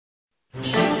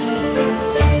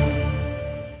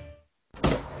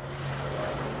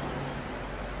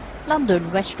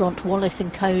London restaurant Wallace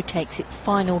 & Co takes its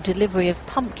final delivery of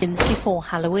pumpkins before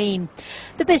Halloween.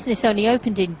 The business only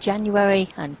opened in January,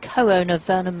 and co-owner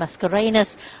Vernon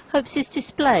Mascarenhas hopes his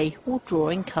display will draw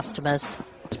in customers.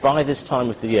 By this time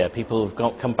of the year, people have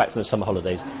come back from the summer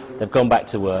holidays, they've gone back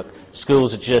to work,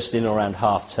 schools are just in or around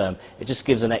half term. It just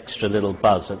gives an extra little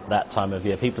buzz at that time of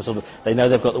year. People they know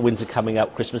they've got the winter coming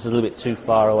up, Christmas is a little bit too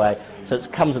far away, so it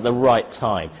comes at the right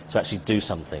time to actually do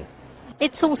something.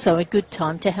 It's also a good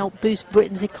time to help boost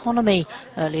Britain's economy.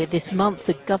 Earlier this month,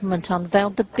 the government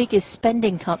unveiled the biggest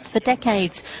spending cuts for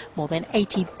decades, more than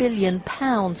 £80 billion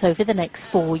over the next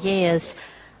 4 years.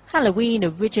 Halloween,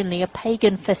 originally a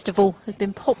pagan festival, has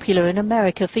been popular in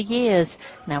America for years.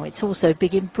 Now it's also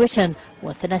big in Britain,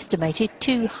 worth an estimated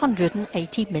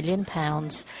 £280 million.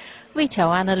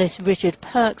 Retail analyst Richard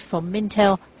Perks from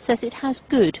Mintel says it has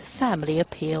good family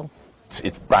appeal.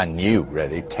 It's brand new,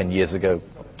 really. 10 years ago,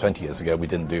 20 years ago, we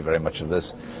didn't do very much of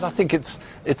this. I think it's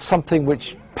something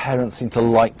which parents seem to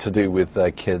like to do with their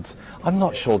kids. I'm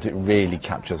not sure that it really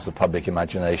captures the public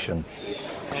imagination.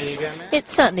 It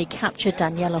certainly captured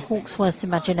Daniela Hawksworth's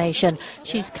imagination.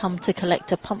 She's come to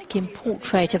collect a pumpkin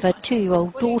portrait of her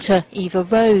 2-year-old daughter, Eva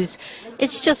Rose.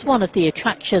 It's just one of the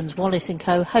attractions Wallace &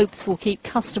 Co hopes will keep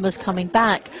customers coming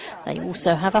back. They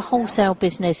also have a wholesale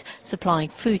business supplying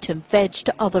fruit and veg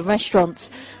to other restaurants.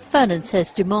 Vernon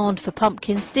says demand for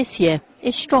pumpkins this year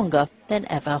is stronger than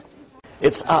ever.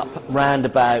 It's up round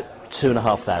about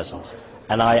 2,500,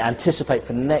 and I anticipate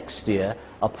for next year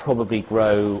I'll probably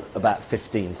grow about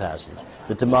 15,000.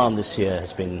 The demand this year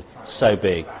has been so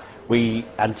big. We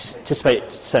anticipate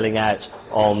selling out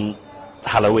on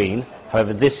Halloween.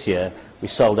 However, this year we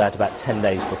sold out about 10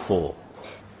 days before.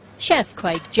 Chef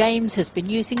Craig James has been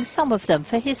using some of them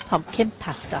for his pumpkin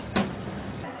pasta.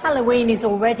 Halloween is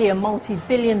already a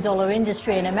multi-billion-dollar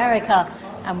industry in America,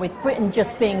 and with Britain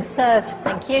just being served,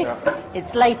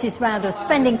 its latest round of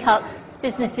spending cuts,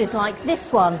 businesses like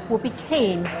this one will be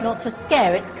keen not to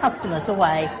scare its customers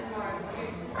away.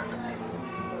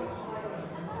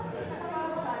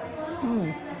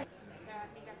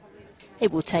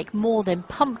 It will take more than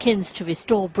pumpkins to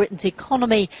restore Britain's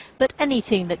economy, but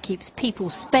anything that keeps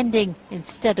people spending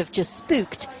instead of just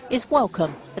spooked is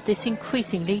welcome at this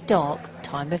increasingly dark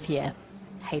time of year.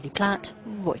 Hayley Platt,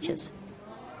 Reuters.